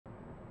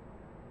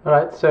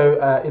Alright,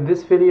 so in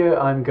this video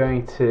I'm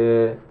going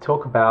to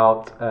talk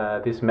about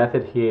this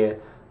method here,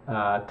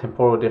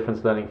 temporal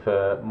difference learning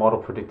for model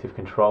predictive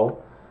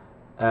control.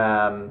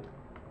 Um,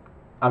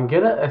 I'm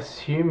gonna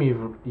assume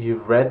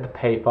you've read the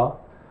paper,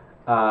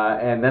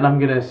 and then I'm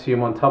gonna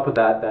assume on top of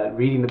that that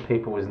reading the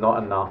paper was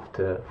not enough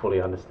to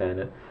fully understand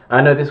it.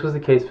 I know this was the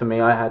case for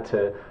me. I had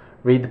to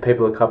read the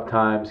paper a couple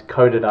times,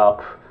 code it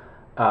up,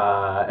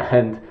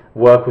 and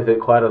work with it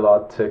quite a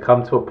lot to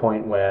come to a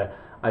point where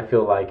I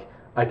feel like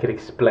I could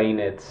explain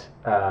it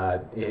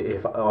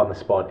if on the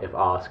spot if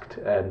asked,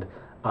 and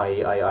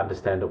I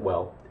understand it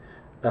well.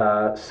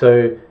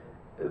 So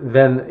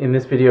then in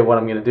this video, what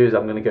I'm going to do is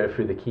I'm going to go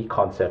through the key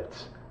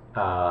concepts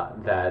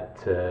that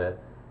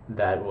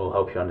will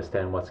help you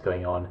understand what's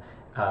going on,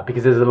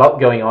 because there's a lot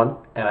going on,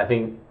 and I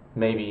think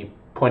maybe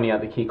pointing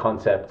out the key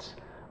concepts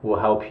will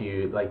help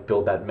you like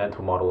build that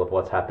mental model of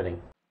what's happening.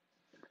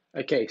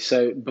 Okay,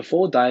 so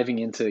before diving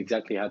into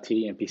exactly how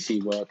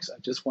TD-MPC works, I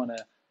just want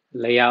to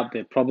lay out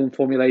the problem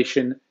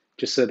formulation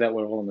just so that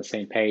we're all on the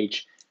same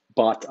page.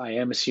 But I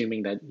am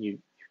assuming that you're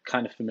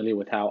kind of familiar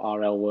with how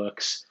RL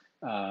works,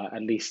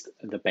 at least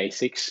the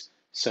basics.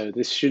 So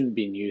this shouldn't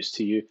be news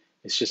to you.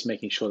 It's just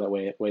making sure that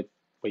we're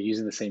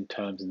using the same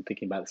terms and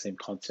thinking about the same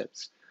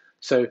concepts.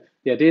 So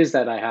the idea is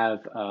that I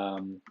have,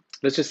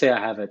 let's just say I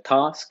have a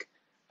task.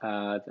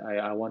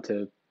 I want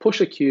to push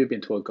a cube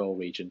into a goal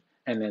region.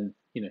 And then,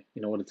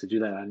 in order to do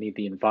that, I need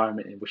the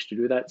environment in which to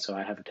do that. So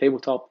I have a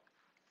tabletop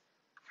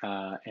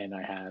and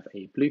I have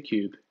a blue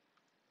cube,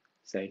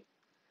 say,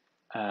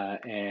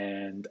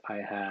 and I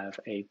have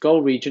a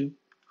goal region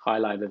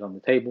highlighted on the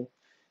table.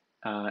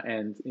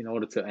 And in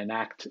order to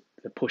enact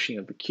the pushing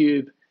of the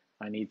cube,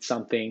 I need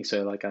something.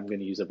 So like I'm going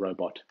to use a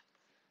robot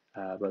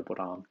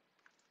arm.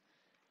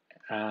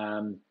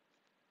 Um,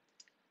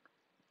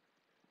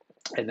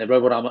 and the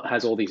robot arm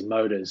has all these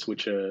motors,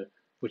 which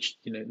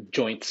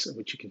joints,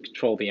 which you can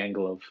control the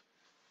angle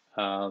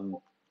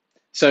of.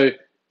 So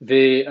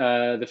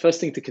the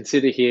first thing to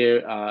consider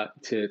here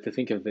to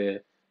think of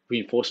the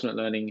reinforcement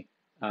learning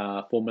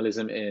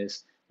formalism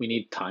is we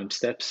need time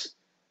steps,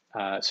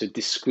 so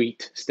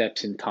discrete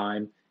steps in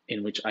time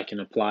in which I can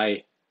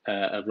apply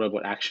a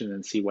robot action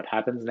and see what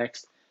happens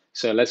next.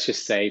 So let's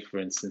just say, for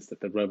instance, that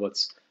the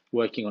robot's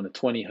working on a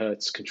 20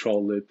 hertz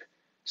control loop.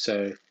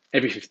 So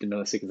every 50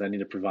 milliseconds, I need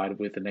to provide it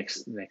with the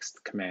next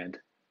command.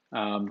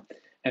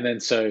 And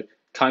then so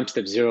time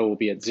step 0 will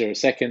be at 0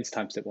 seconds,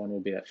 time step 1 will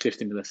be at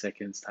 50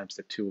 milliseconds, time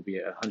step 2 will be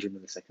at 100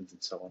 milliseconds,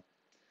 and so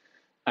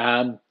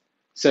on.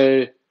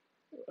 So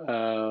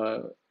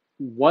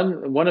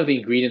one of the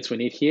ingredients we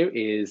need here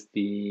is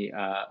we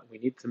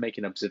need to make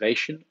an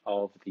observation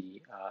of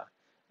the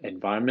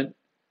environment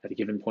at a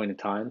given point in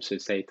time. So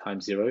say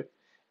time 0,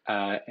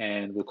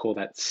 and we'll call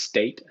that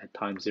state at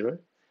time 0.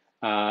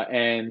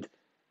 And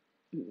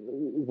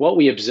what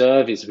we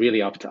observe is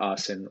really up to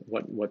us and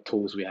what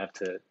tools we have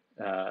to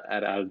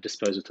at our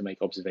disposal to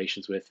make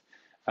observations with.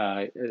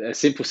 A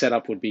simple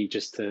setup would be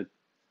just to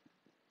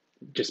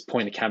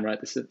point a camera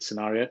at the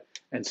scenario,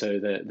 and so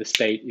the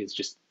state is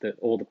just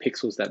all the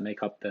pixels that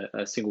make up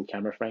the single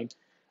camera frame.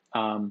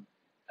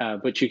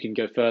 But you can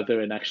go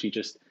further and actually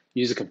just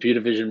use a computer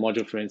vision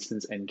module, for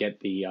instance, and get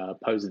the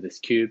pose of this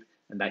cube,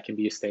 and that can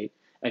be a state.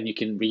 And you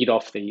can read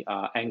off the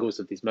angles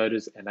of these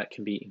motors, and that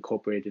can be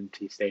incorporated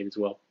into your state as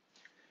well.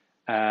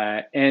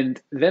 And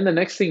then the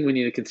next thing we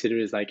need to consider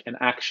is like an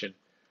action.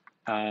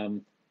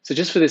 So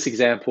just for this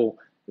example,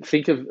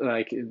 think of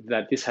like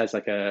that this has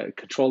like a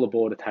controller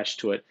board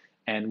attached to it,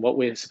 and what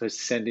we're supposed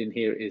to send in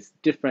here is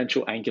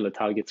differential angular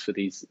targets for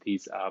these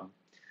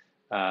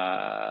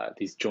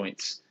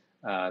joints.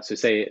 So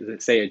say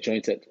a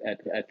joint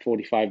at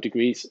 45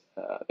 degrees,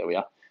 there we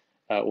are,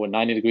 or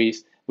 90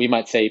 degrees. We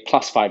might say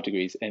plus 5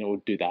 degrees, and it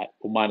will do that,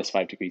 or minus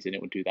 5 degrees, and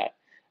it will do that.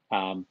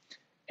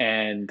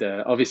 And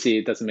obviously,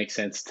 it doesn't make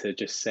sense to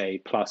just say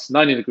plus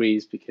 90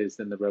 degrees because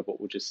then the robot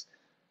will just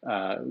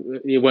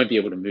it won't be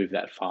able to move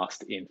that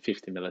fast in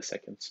 50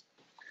 milliseconds.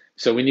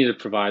 So we need to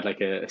provide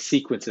like a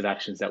sequence of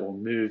actions that will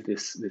move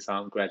this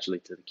arm gradually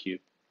to the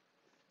cube.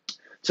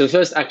 So the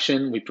first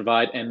action we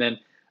provide, and then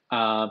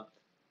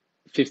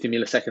 50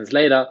 milliseconds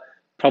later,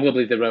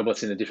 probably the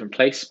robot's in a different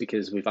place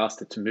because we've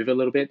asked it to move a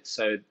little bit.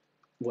 So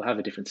we'll have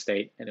a different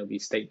state, and it'll be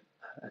state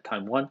at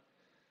time 1.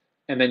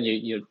 And then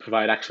you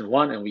provide action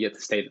 1, and we get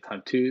the state at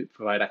time 2.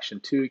 Provide action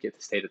 2, get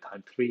the state at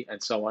time 3,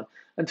 and so on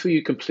until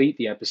you complete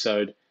the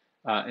episode.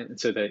 And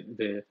so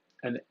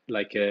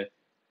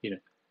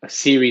a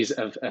series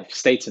of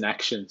states and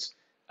actions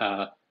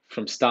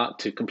from start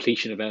to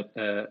completion of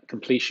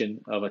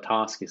a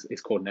task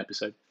is called an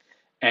episode.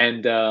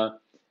 And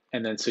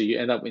then so you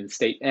end up in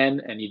state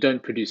n, and you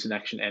don't produce an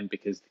action n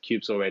because the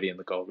cube's already in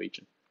the goal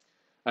region.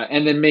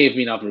 And there may have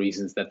been other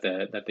reasons that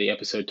the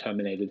episode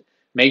terminated.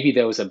 Maybe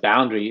there was a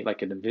boundary,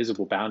 like an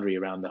invisible boundary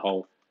around the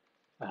whole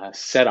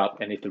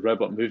setup, and if the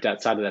robot moved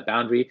outside of that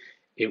boundary,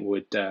 it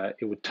would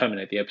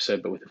terminate the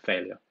episode, but with a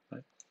failure.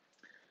 Right?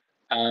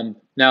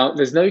 Now,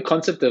 there's no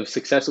concept of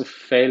success or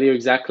failure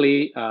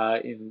exactly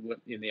in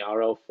the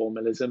RL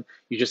formalism.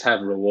 You just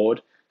have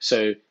reward.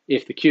 So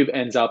if the cube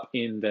ends up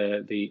in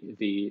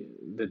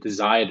the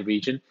desired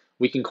region,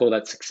 we can call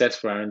that success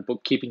for our own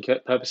bookkeeping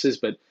purposes.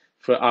 But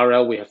for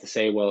RL, we have to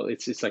say, well,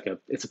 it's like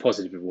it's a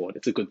positive reward.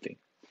 It's a good thing.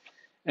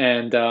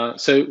 And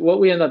so what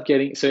we end up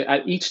getting, so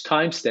at each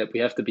time step, we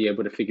have to be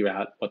able to figure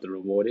out what the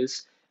reward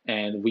is,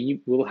 and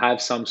we will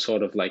have some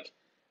sort of like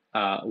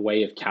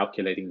way of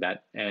calculating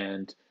that.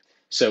 And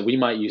so we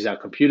might use our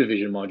computer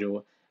vision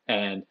module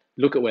and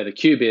look at where the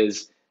cube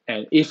is,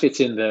 and if it's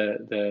in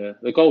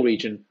the goal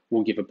region,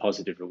 we'll give a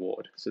positive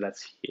reward. So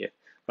that's here,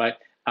 right?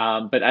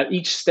 But at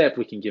each step,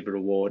 we can give a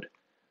reward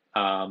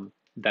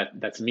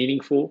that's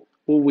meaningful,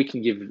 or we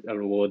can give a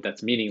reward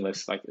that's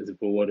meaningless, like as a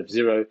reward of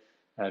 0,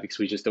 because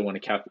we just don't want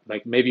to calculate.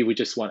 Like maybe we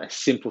just want a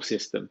simple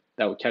system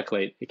that would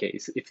calculate, okay,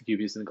 if the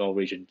cube is in the goal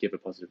region, give a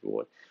positive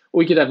reward. Or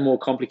we could have a more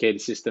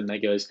complicated system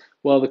that goes,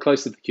 well, the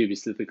closer the cube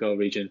is to the goal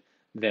region,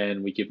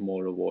 then we give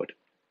more reward.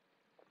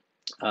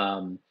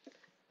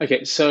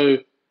 Okay, so,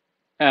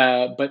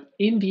 but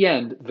in the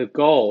end, the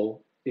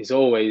goal is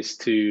always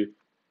to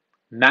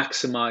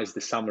maximize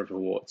the sum of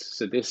rewards.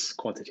 So this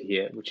quantity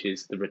here, which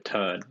is the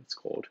return, it's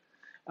called.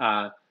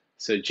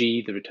 So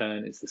G, the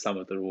return, is the sum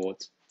of the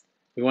rewards.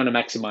 We want to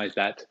maximize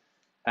that,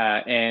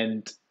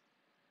 and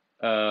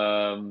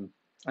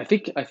I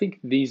think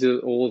these are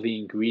all the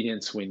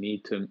ingredients we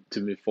need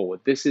to move forward.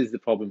 This is the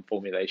problem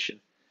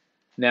formulation.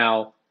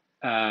 Now,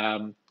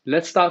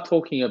 let's start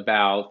talking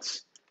about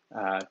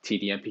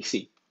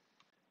TD-MPC.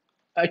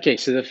 Okay,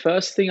 so the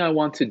first thing I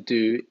want to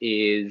do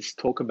is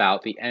talk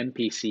about the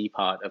MPC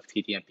part of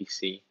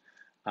TD-MPC.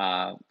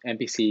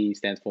 MPC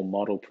stands for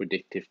Model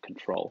Predictive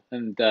Control,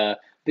 and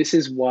this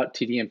is what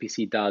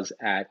TD-MPC does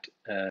at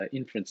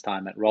inference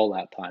time, at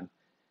rollout time.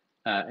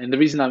 And the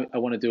reason I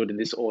want to do it in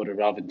this order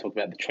rather than talk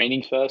about the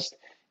training first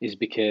is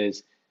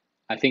because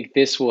I think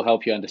this will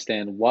help you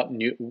understand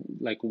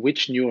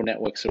which neural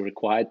networks are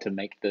required to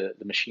make the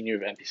machinery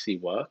of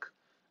MPC work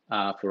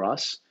for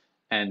us,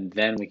 and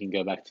then we can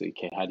go back to,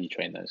 okay, how do you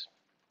train those?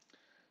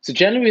 So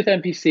generally with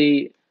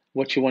MPC,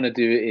 what you want to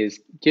do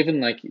is,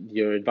 given like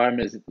your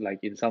environment is like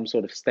in some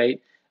sort of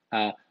state,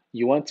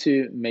 you want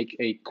to make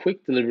a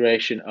quick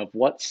deliberation of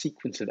what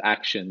sequence of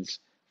actions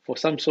for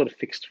some sort of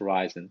fixed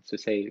horizon. So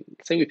say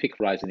we pick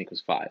horizon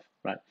equals 5,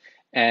 right?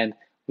 And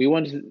we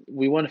want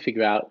to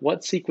figure out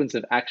what sequence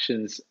of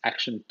actions,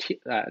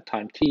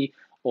 time t,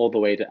 all the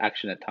way to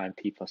action at time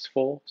t plus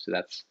 4. So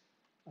that's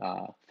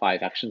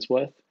 5 actions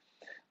worth.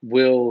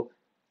 Will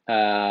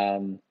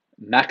maximize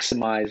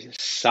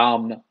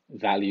some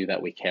value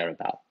that we care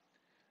about.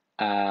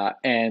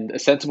 And a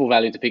sensible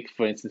value to pick,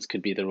 for instance,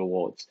 could be the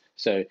rewards.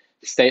 So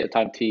state at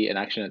time t and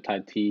action at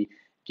time t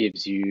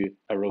gives you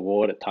a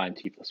reward at time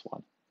t plus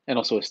 1, and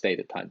also a state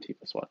at time t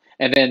plus 1.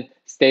 And then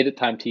state at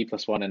time t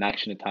plus 1 and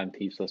action at time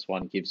t plus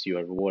 1 gives you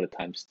a reward at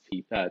time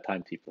t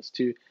plus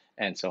 2,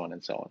 and so on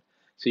and so on.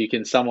 So you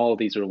can sum all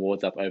these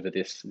rewards up over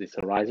this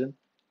horizon.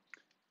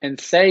 And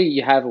say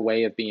you have a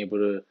way of being able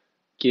to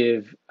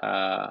give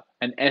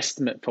an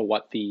estimate for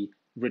what the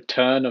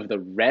return of the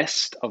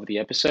rest of the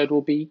episode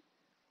will be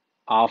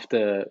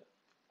after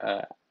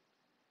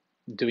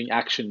doing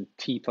action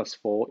t plus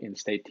 4 in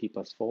state t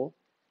plus 4,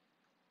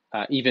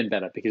 even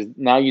better, because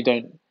now you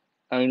don't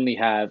only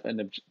have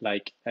an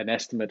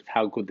estimate of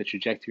how good the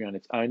trajectory on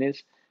its own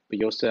is, but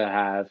you also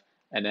have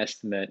an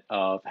estimate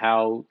of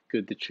how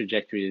good the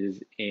trajectory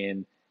is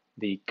in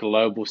the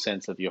global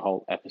sense of your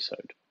whole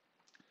episode.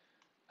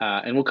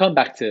 And we'll come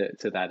back to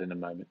that in a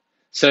moment.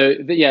 So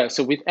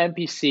so with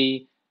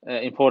MPC,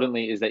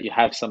 importantly, is that you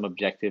have some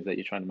objective that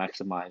you're trying to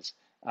maximize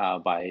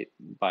by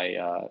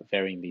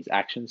varying these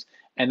actions,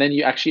 and then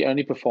you actually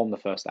only perform the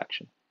first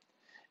action.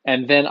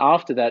 And then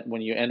after that,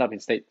 when you end up in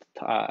state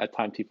at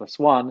time t plus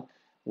 1,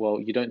 well,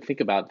 you don't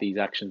think about these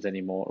actions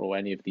anymore or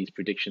any of these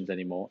predictions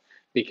anymore,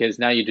 because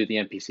now you do the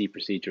MPC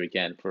procedure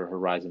again for a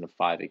horizon of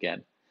 5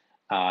 again.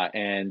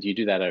 And you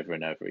do that over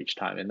and over each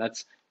time, and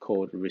that's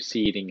called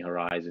receding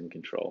horizon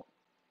control,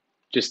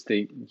 just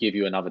to give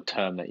you another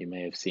term that you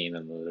may have seen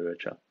in the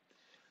literature.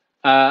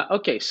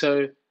 Okay,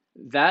 so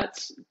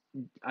that's,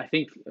 I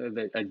think,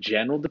 a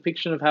general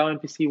depiction of how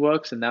MPC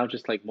works, and now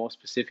just like more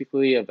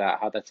specifically about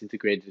how that's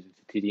integrated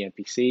into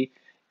TD-MPC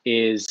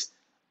is,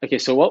 okay,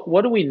 so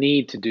what do we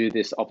need to do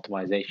this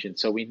optimization?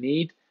 So we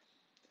need,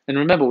 and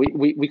remember,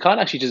 we can't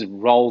actually just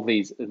roll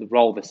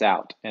this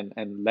out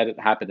and let it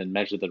happen and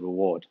measure the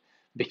reward,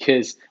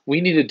 because we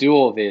need to do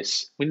all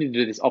this, we need to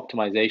do this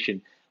optimization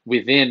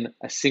within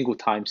a single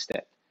time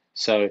step.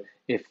 So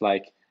if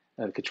like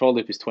the control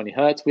loop is 20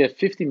 hertz, we have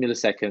 50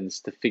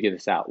 milliseconds to figure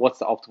this out. What's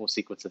the optimal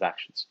sequence of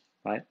actions,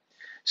 right?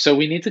 So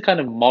we need to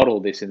kind of model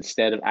this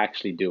instead of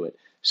actually do it.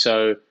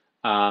 So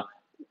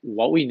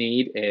what we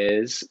need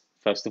is,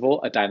 first of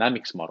all, a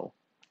dynamics model.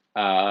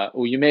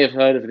 Or you may have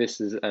heard of this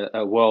as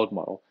a world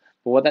model.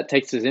 But what that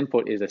takes as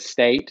input is a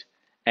state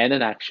and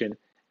an action,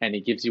 and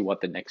it gives you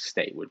what the next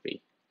state would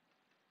be,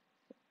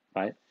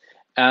 right?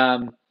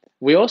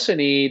 We also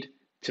need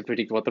to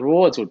predict what the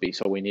rewards would be,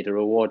 so we need a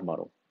reward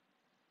model.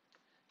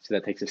 So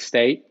that takes a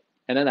state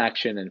and an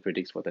action and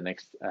predicts what the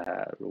next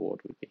reward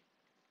would be.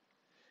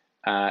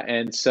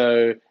 And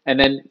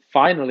then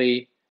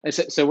finally,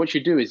 so what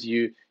you do is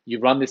you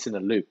run this in a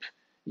loop.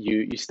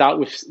 You start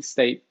with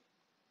state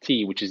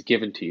T, which is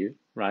given to you,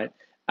 right?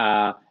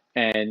 Uh,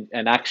 and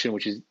an action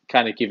which is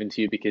kind of given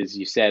to you because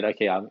you said,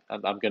 okay, I'm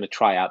going to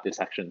try out this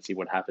action and see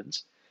what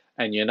happens,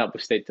 and you end up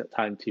with state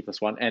time T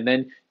plus one, and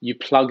then you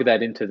plug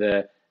that into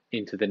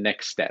the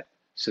next step.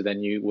 So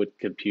then you would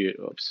compute,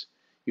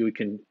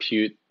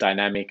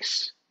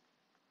 dynamics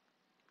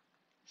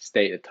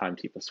state at time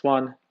T plus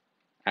one,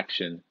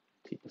 action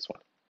T plus one,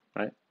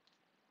 right?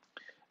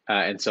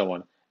 And so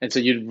on. And so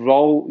you'd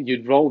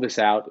roll this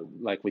out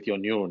like with your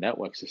neural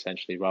networks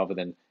essentially, rather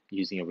than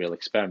using a real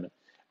experiment.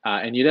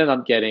 And you'd end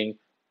up getting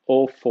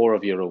all four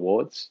of your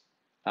rewards,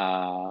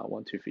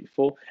 1, 2, 3,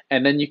 4,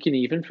 and then you can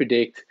even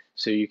predict.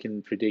 So you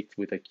can predict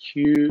with a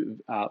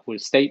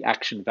with state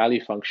action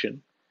value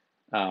function,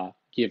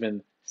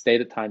 given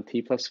state at time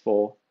t plus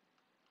 4,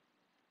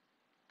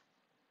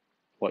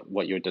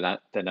 what your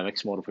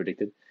dynamics model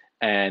predicted,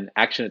 and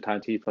action at time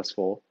t plus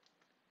 4.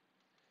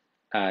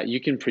 You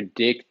can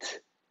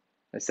predict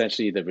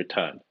essentially the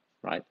return,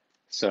 right?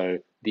 So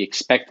the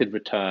expected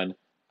return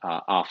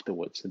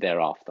afterwards,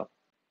 thereafter.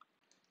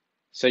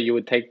 So you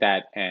would take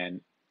that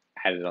and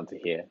add it onto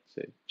here,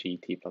 so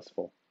gt plus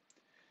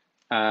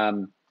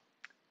 4.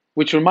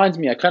 Which reminds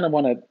me, I kind of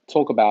want to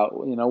talk about,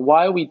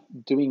 why are we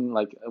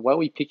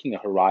picking a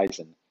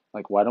horizon?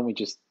 Like, why don't we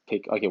just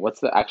pick, okay,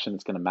 what's the action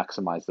that's going to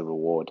maximize the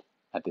reward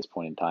at this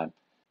point in time?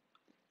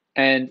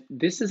 And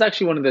this is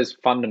actually one of those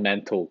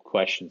fundamental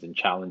questions and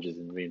challenges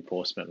in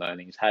reinforcement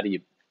learning is how do you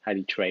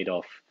trade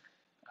off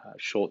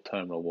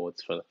short-term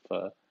rewards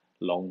for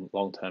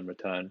long-term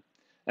return?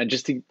 And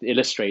just to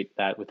illustrate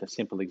that with a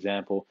simple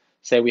example,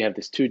 say we have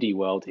this 2D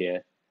world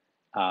here,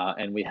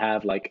 and we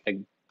have like a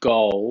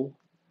goal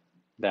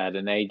that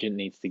an agent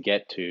needs to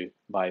get to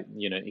by,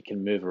 it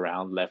can move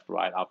around left,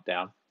 right, up,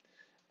 down.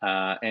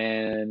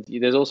 And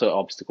there's also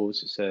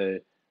obstacles. So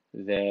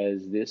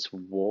there's this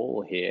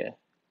wall here.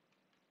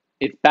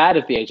 It's bad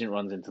if the agent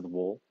runs into the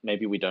wall.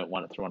 Maybe we don't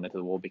want it to run into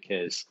the wall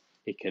because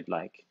it could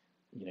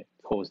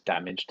cause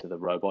damage to the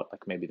robot.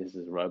 Like maybe this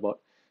is a robot.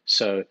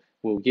 So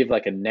we'll give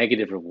like a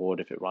negative reward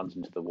if it runs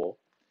into the wall.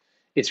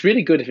 It's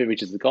really good if it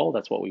reaches the goal.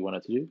 That's what we want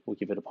it to do. We'll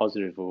give it a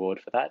positive reward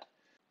for that.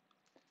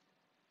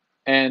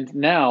 And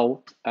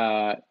now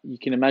you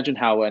can imagine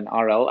how an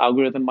RL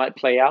algorithm might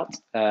play out.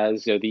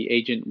 So the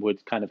agent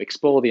would kind of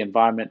explore the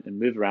environment and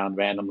move around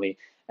randomly.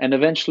 And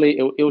eventually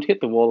it would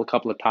hit the wall a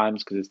couple of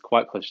times because it's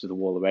quite close to the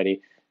wall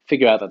already,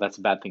 figure out that that's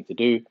a bad thing to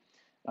do,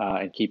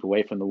 and keep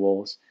away from the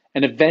walls.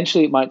 And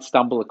eventually it might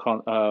stumble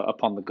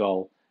upon the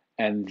goal.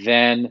 And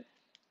then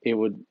it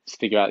would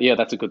figure out, yeah,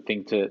 that's a good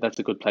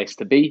place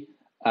to be.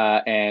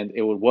 And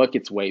it would work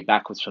its way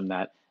backwards from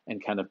that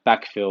and kind of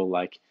backfill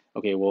like,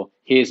 okay, well,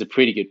 here's a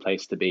pretty good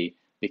place to be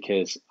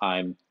because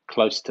I'm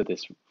close to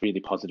this really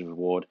positive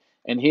reward.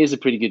 And here's a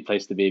pretty good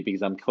place to be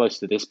because I'm close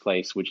to this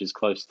place, which is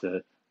close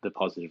to the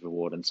positive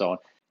reward and so on.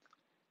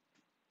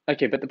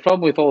 Okay, but the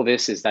problem with all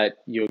this is that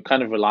you're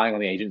kind of relying on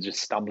the agent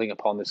just stumbling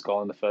upon this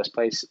goal in the first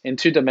place. In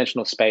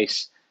two-dimensional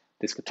space,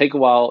 this could take a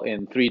while.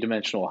 In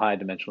three-dimensional,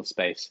 high-dimensional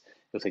space,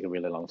 it'll take a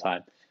really long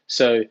time.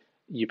 So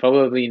you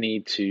probably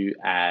need to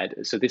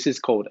add, so this is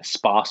called a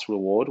sparse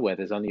reward, where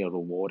there's only a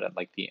reward at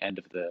like the end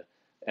of the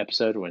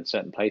episode or in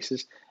certain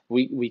places.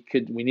 We need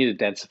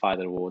to densify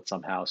the reward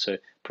somehow. So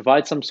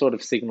provide some sort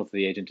of signal to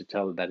the agent to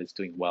tell it that it's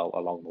doing well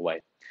along the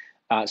way.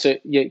 So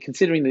yeah,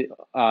 considering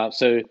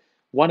so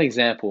one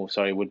example,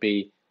 sorry, would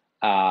be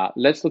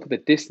let's look at the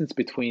distance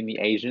between the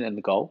agent and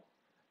the goal,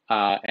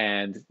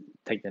 and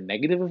take the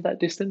negative of that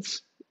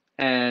distance,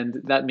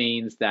 and that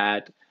means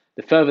that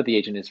the further the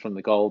agent is from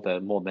the goal, the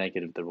more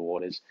negative the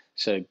reward is.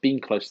 So being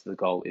close to the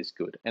goal is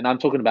good, and I'm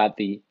talking about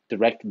the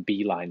direct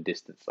beeline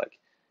distance,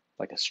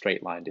 like a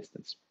straight line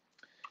distance,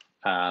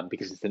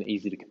 because it's an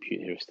easy to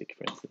compute heuristic,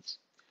 for instance,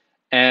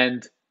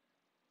 and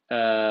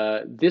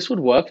this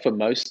would work for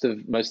most of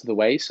the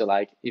way. So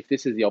like if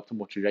this is the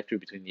optimal trajectory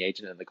between the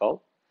agent and the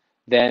goal,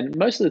 then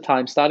most of the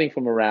time, starting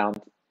from around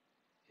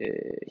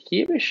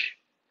here-ish,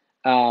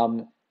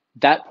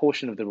 that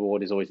portion of the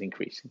reward is always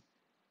increasing,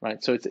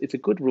 right? So it's a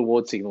good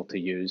reward signal to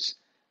use.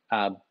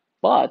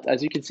 But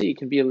as you can see, it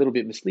can be a little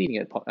bit misleading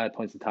at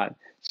points in time.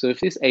 So if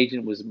this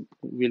agent was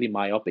really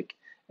myopic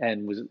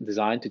and was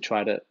designed to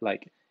try to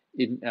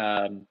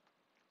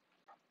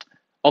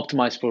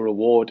optimize for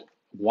reward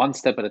one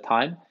step at a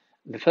time,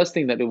 the first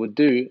thing that it would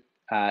do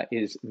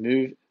is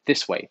move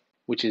this way,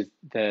 which is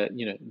the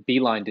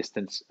beeline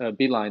distance,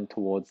 beeline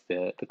towards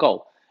the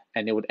goal,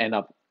 and it would end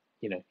up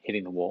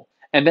hitting the wall,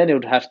 and then it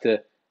would have to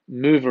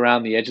move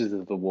around the edges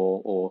of the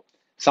wall or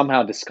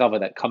somehow discover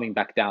that coming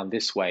back down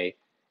this way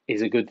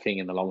is a good thing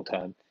in the long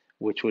term,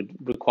 which would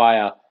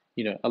require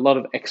a lot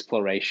of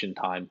exploration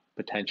time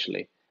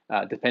potentially,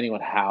 depending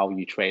on how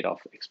you trade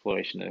off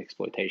exploration and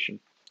exploitation.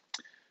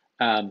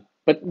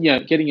 But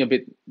getting a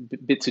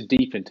bit too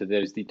deep into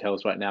those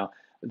details right now,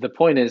 the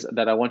point is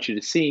that I want you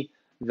to see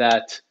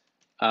that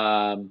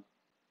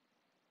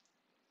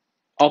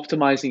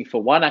optimizing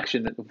for one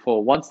action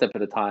for one step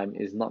at a time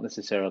is not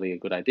necessarily a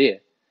good idea.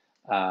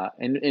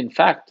 And in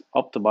fact,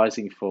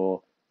 optimizing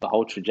for the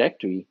whole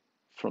trajectory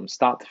from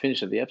start to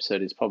finish of the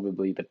episode is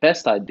probably the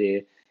best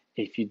idea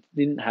if you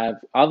didn't have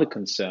other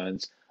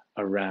concerns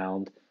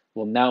around,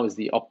 well, now is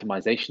the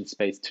optimization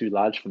space too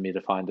large for me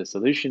to find a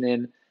solution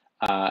in?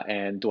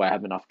 And do I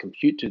have enough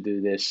compute to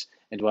do this?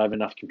 And do I have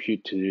enough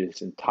compute to do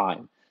this in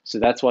time? So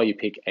that's why you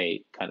pick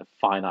a kind of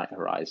finite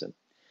horizon.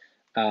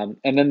 And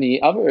then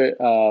the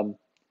other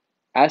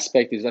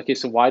aspect is, okay,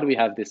 so why do we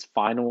have this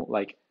final,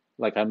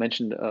 like I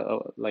mentioned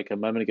like a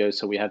moment ago,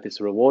 so we have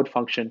this reward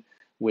function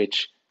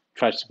which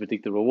tries to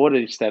predict the reward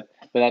at each step,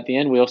 but at the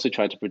end we also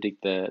try to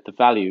predict the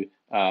value.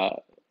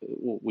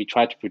 We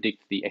try to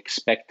predict the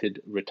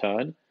expected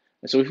return.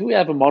 And so if we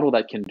have a model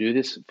that can do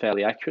this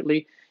fairly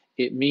accurately,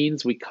 it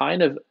means we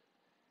kind of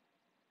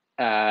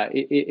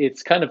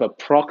it's kind of a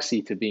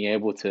proxy to being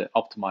able to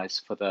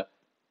optimize for the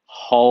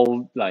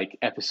whole like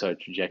episode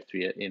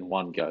trajectory in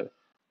one go.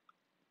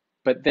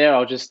 But there,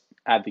 I'll just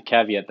add the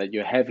caveat that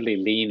you're heavily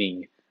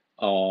leaning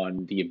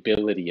on the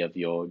ability of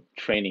your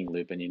training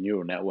loop and your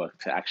neural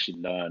network to actually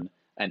learn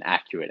an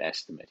accurate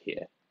estimate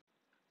here.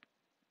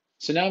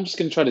 So now I'm just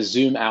going to try to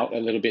zoom out a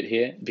little bit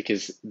here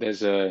because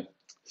there's a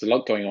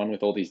lot going on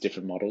with all these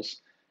different models.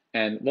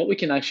 And what we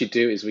can actually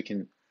do is we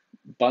can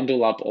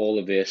bundle up all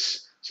of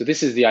this. So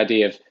this is the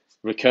idea of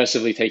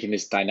recursively taking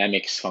this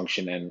dynamics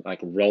function and like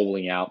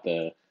rolling out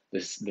the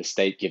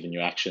state given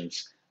your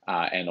actions,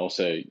 and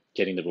also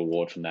getting the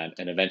reward from that,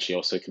 and eventually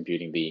also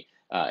computing the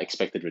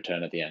expected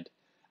return at the end.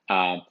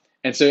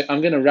 And so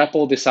I'm going to wrap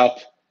all this up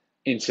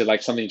into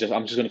like something,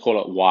 I'm just going to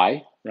call it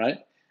Y, right?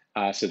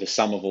 So the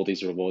sum of all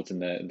these rewards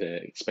and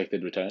the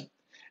expected return.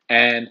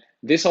 And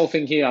this whole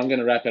thing here, I'm going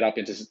to wrap it up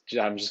into,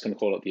 I'm just going to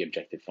call it the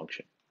objective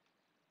function.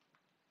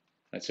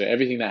 Right, so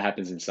everything that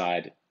happens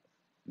inside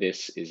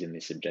this is in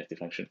this objective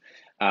function.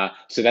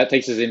 So that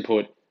takes as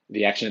input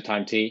the action at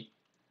time t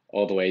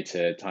all the way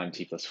to time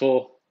t plus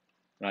 4,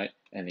 right?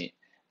 And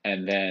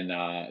then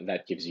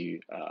that gives you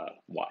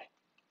y.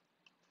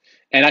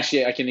 And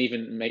actually, I can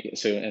even make it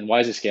so, and y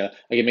is a scalar.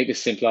 I can make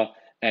this simpler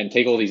and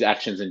take all these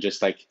actions and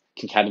just like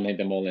concatenate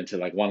them all into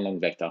like one long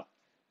vector,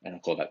 and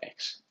I'll call that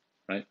x,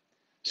 right?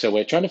 So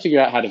we're trying to figure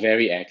out how to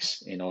vary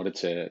x in order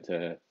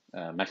to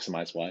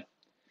maximize y.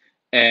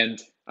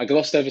 And I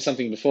glossed over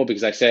something before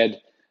because I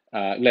said,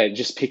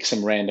 just pick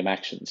some random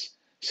actions.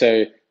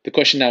 So the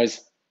question now is,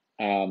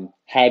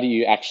 how do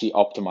you actually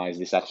optimize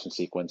this action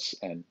sequence?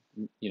 And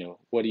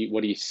what do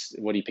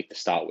you pick to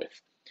start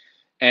with?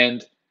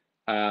 And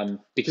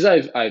because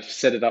I've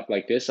set it up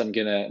like this, I'm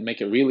gonna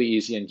make it really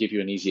easy and give you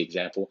an easy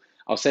example.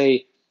 I'll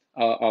say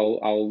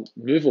I'll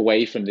move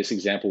away from this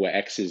example where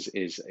x is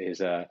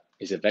a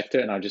vector,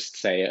 and I'll just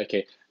say,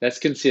 okay, let's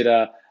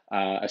consider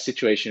a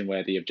situation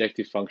where the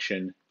objective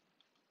function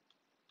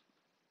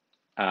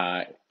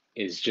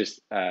is just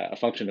a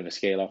function of a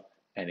scalar,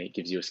 and it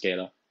gives you a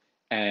scalar.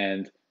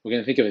 And we're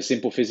going to think of a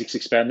simple physics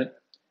experiment.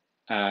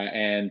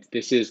 And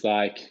this is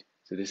like,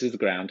 so this is the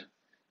ground,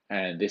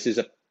 and this is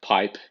a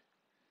pipe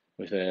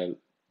with a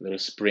little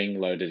spring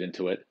loaded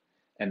into it,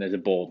 and there's a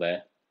ball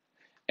there.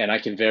 And I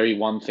can vary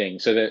one thing.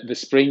 So the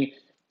spring,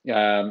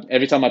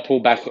 every time I pull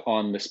back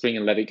on the spring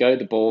and let it go,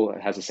 the ball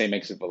has the same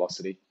exit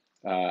velocity.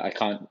 I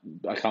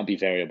can't be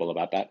variable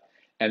about that.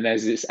 And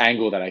there's this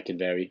angle that I can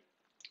vary,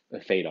 a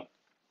theta.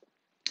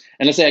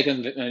 And let's say I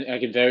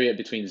can vary it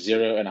between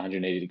 0 and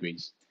 180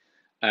 degrees.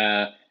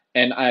 And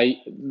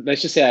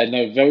let's just say I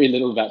know very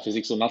little about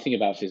physics or nothing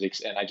about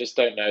physics, and I just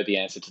don't know the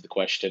answer to the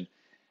question,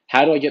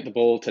 how do I get the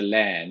ball to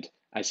land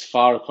as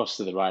far across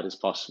to the right as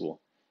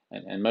possible?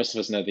 And most of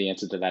us know the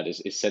answer to that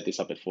is set this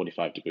up at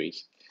 45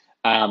 degrees.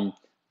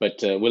 But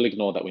we'll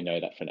ignore that we know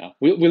that for now.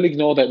 We'll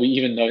ignore that we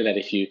even know that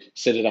if you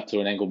set it up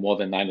to an angle more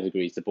than 90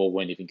 degrees, the ball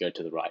won't even go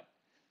to the right.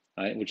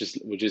 Right? We'll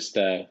just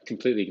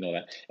completely ignore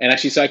that. And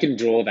actually, so I can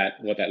draw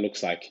what that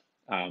looks like,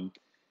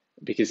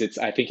 because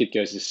I think it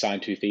goes to sine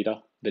 2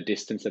 theta, the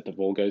distance that the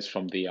ball goes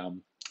from the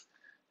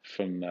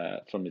from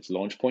its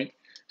launch point.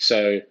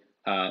 So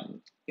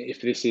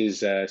if this is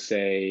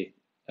say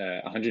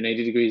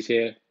 180 degrees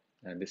here,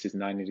 and this is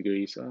 90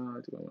 degrees. Oh,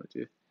 do I want to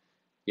do?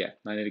 Yeah,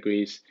 90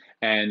 degrees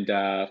and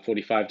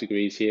 45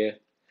 degrees here.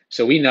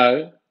 So we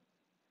know,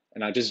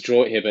 and I just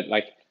draw it here, but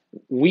like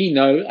we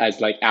know as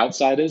like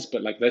outsiders,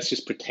 but like let's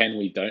just pretend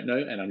we don't know,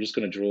 and I'm just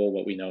going to draw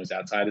what we know as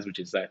outsiders, which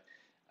is that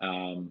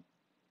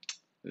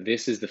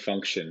this is the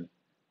function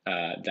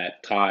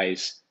that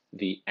ties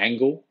the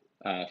angle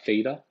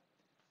theta,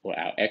 or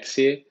our x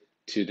here,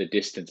 to the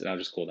distance, and I'll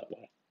just call that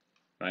y,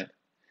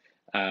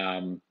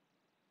 right?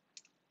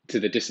 To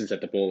the distance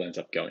that the ball ends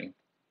up going.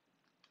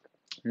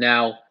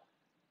 Now,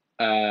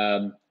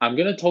 I'm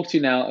going to talk to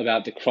you now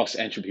about the cross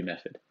entropy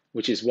method,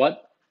 which is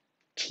what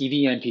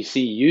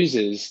TD-MPC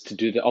uses to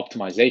do the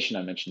optimization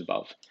I mentioned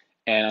above.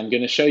 And I'm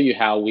going to show you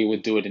how we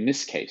would do it in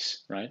this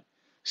case, right?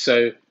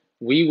 So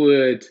we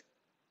would,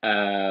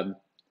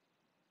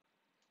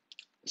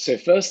 so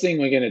first thing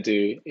we're going to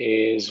do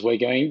is we're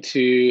going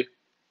to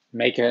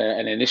make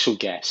an initial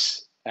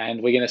guess.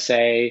 And we're going to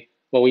say,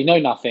 well, we know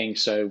nothing,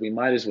 so we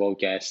might as well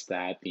guess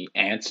that the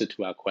answer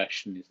to our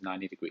question is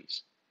 90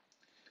 degrees.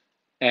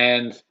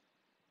 And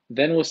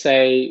then we'll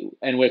say,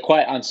 and we're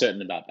quite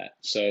uncertain about that.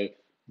 So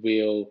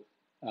we'll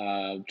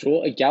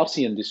draw a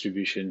Gaussian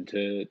distribution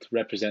to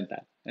represent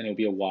that, and it'll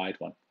be a wide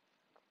one.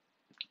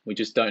 We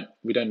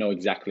don't know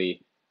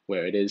exactly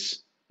where it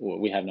is, or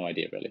we have no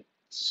idea really.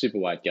 It's a super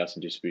wide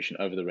Gaussian distribution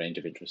over the range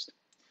of interest.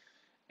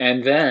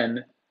 And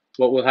then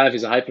what we'll have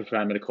is a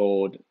hyperparameter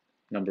called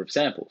number of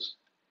samples.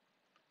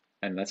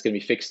 And that's going to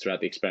be fixed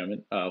throughout the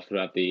experiment,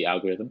 throughout the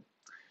algorithm.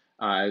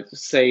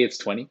 Say it's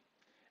 20.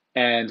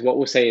 And what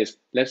we'll say is,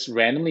 let's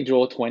randomly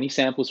draw 20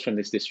 samples from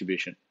this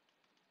distribution.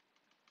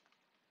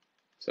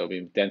 So it'll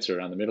be denser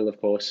around the middle, of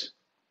course.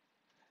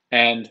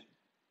 And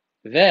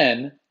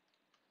then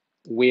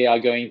we are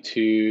going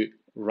to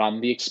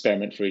run the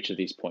experiment for each of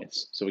these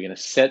points. So we're going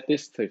to set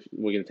this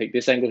we're going to take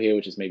this angle here,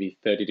 which is maybe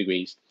 30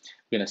 degrees.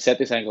 We're going to set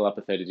this angle up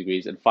at 30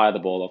 degrees and fire the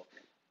ball off,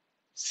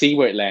 see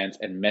where it lands,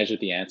 and measure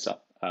the answer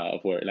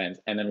of where it lands.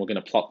 And then we're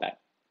going to plot that.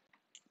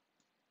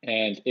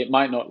 And it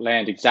might not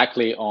land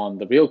exactly on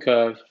the real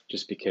curve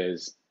just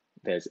because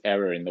there's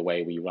error in the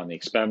way we run the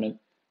experiment,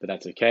 but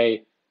that's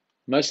okay.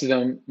 Most of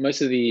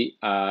the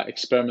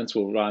experiments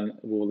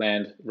will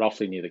land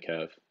roughly near the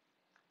curve,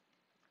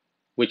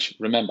 which,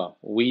 remember,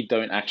 we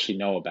don't actually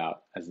know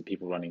about as the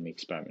people running the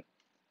experiment.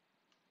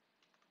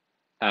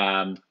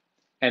 And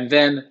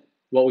then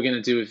what we're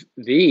going to do with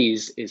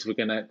these is we're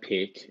going to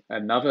pick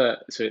another,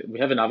 so we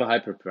have another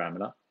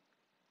hyperparameter,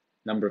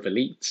 number of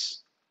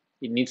elites.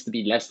 It needs to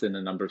be less than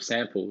the number of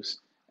samples,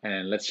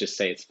 and let's just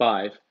say it's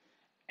 5.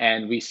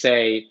 And we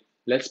say,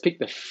 let's pick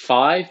the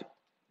 5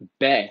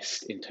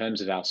 best in terms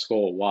of our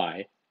score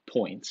Y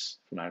points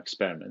from our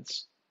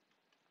experiments,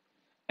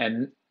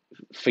 and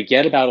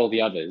forget about all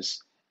the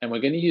others. And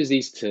we're going to use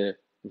these to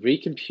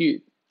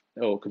recompute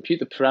or compute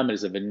the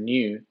parameters of a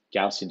new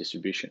Gaussian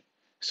distribution.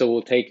 So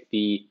we'll take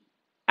the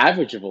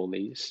average of all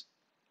these,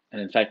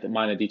 and in fact, the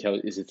minor detail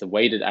is it's a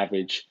weighted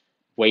average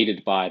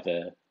weighted by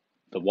the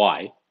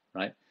Y,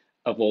 right,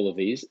 of all of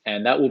these.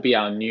 And that will be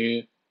our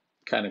new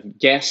kind of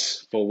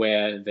guess for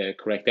where the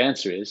correct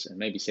answer is, and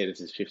maybe say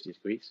this is 50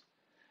 degrees.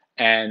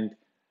 And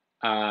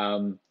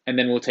then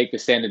we'll take the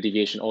standard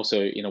deviation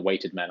also in a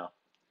weighted manner.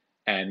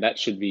 And that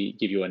should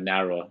give you a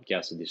narrower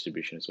Gaussian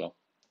distribution as well.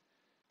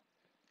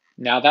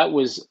 Now that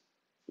was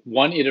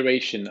one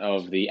iteration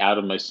of the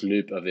outermost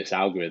loop of this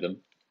algorithm.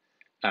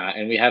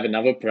 And we have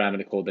another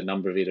parameter called the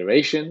number of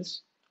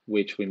iterations,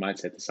 which we might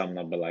set to some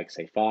number like,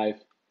 say, 5.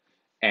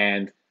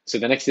 And so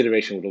the next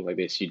iteration would look like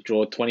this. You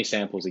draw 20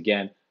 samples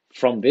again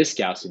from this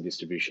Gaussian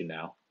distribution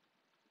now.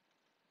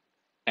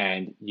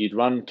 And you'd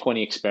run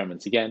 20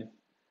 experiments again.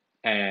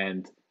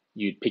 And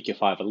you'd pick your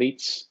 5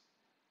 elites.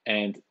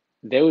 And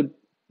the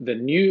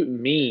new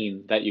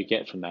mean that you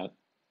get from that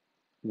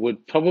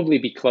would probably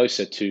be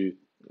closer to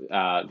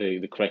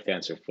the correct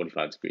answer of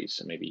 45 degrees.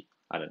 So maybe,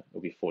 I don't know,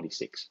 it'll be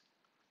 46,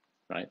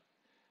 right?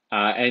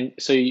 And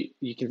so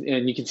you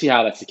can see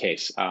how that's the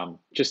case.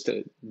 Just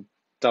to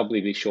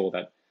doubly be sure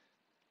that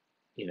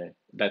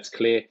that's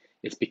clear,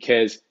 it's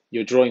because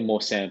you're drawing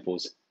more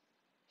samples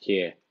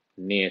here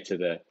near to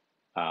the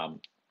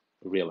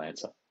real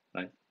answer,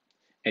 right?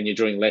 And you're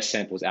drawing less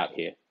samples out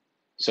here.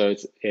 So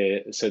it's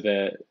so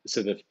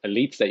the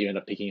elites that you end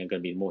up picking are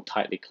going to be more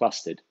tightly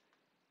clustered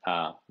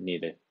near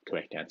the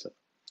correct answer.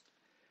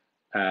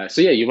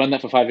 So yeah, you run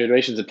that for 5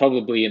 iterations, and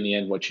probably in the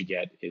end, what you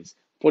get is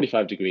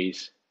 45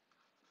 degrees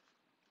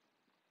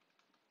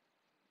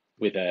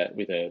with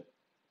a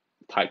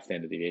tight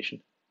standard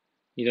deviation.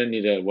 You don't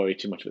need to worry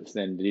too much about the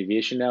standard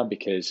deviation now,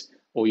 because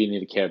all you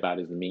need to care about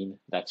is the mean.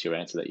 That's your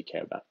answer that you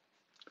care about.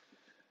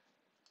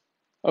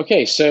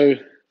 Okay, so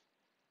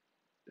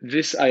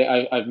this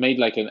I've made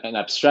like an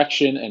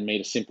abstraction and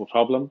made a simple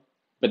problem,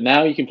 but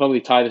now you can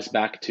probably tie this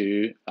back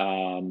to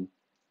our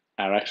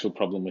actual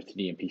problem with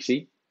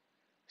TD-MPC.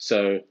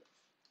 So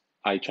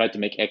I tried to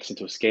make x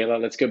into a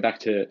scalar. Let's go back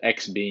to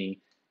x being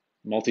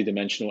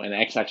multidimensional and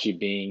x actually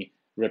being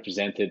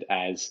represented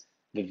as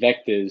the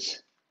vectors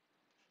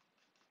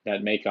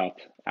that make up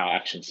our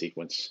action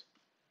sequence.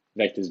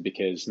 Vectors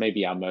because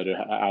maybe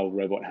our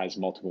robot has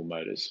multiple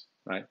motors,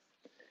 right?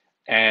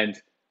 And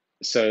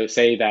so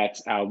say that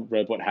our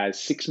robot has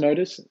 6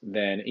 motors,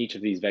 then each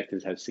of these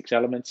vectors has 6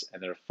 elements,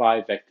 and there are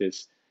 5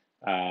 vectors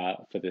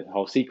for the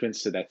whole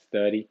sequence, so that's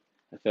 30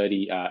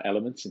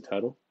 elements in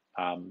total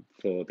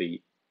for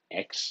the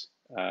x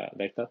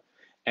vector.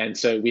 And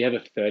so we have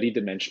a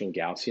 30-dimensional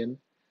Gaussian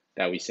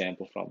that we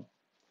sample from.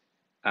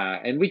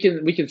 And we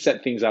can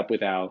set things up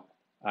with our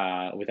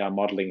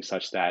modeling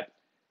such that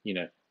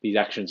these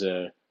actions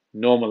are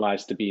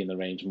normalized to be in the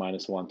range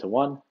 -1 to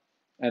 1,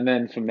 and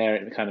then from there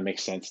it kind of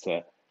makes sense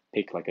to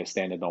pick like a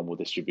standard normal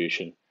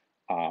distribution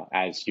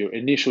as your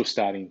initial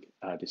starting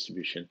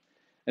distribution.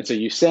 And so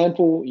you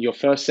sample your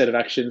first set of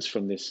actions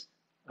from this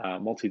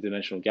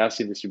multi-dimensional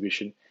Gaussian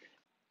distribution,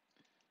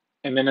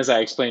 and then as I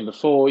explained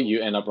before,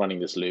 you end up running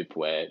this loop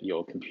where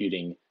you're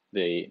computing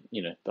the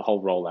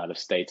whole rollout of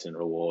states and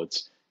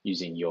rewards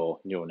using your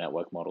neural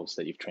network models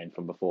that you've trained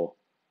from before.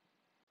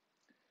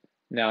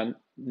 Now,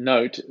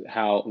 note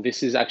how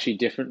this is actually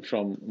different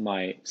from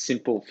my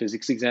simple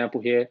physics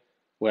example here,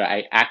 where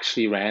I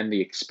actually ran the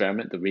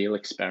experiment, the real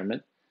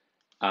experiment.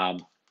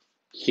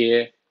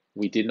 Here,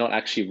 we did not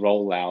actually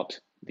roll out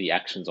the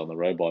actions on the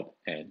robot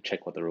and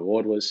check what the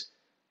reward was.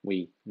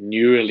 We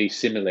neurally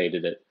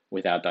simulated it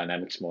with our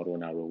dynamics model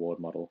and our reward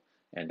model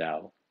and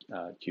our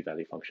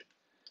Q-value function.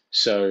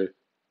 So,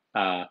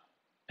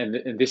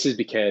 and this is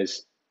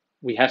because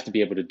we have to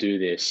be able to do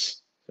this.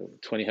 So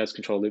 20 hertz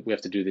control loop, we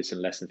have to do this in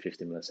less than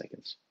 50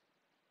 milliseconds,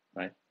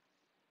 right?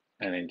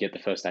 And then get the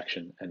first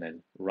action and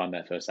then run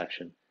that first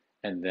action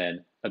and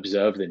then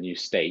observe the new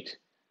state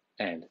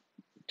and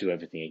do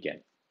everything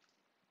again.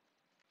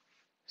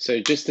 So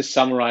just to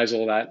summarize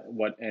all that,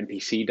 what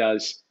MPC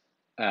does,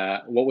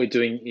 what we're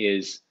doing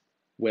is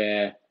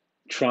we're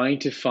trying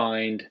to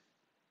find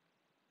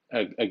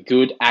a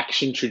good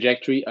action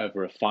trajectory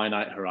over a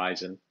finite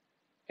horizon.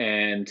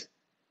 And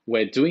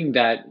we're doing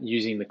that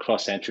using the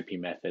cross entropy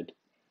method.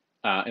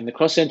 And the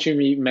cross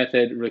entropy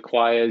method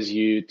requires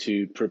you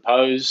to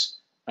propose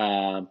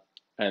an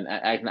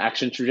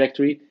action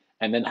trajectory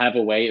and then have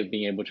a way of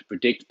being able to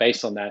predict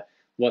based on that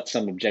what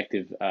some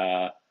objective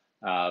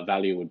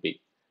value would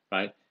be,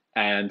 right?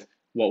 And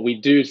what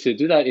we do to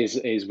do that is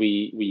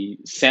we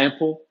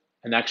sample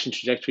an action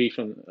trajectory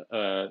from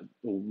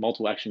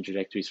multiple action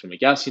trajectories from a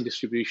Gaussian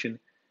distribution,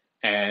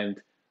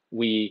 and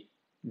we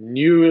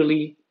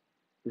neurally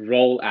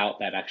roll out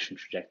that action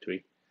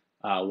trajectory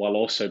while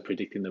also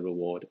predicting the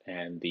reward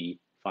and the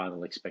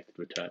final expected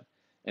return.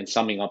 And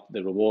summing up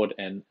the reward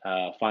and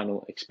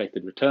final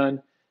expected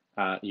return,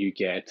 you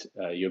get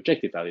your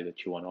objective value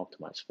that you want to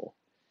optimize for.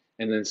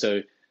 And then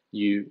so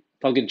you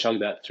plug and chug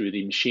that through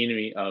the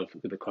machinery of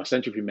the cross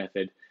entropy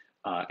method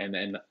and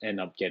then end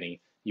up getting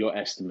your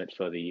estimate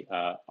for the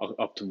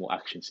optimal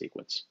action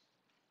sequence.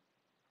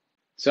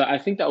 So I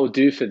think that will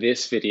do for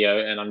this video,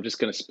 and I'm just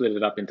going to split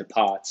it up into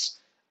parts.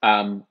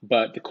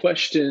 But the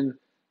question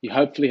you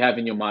hopefully have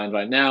in your mind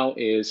right now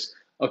is,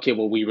 okay,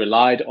 well, we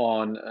relied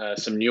on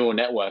some neural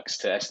networks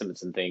to estimate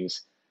some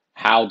things.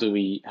 How do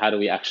we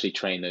actually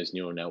train those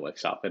neural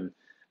networks up? And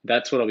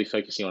that's what I'll be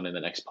focusing on in the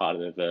next part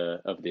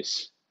of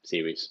this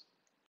series.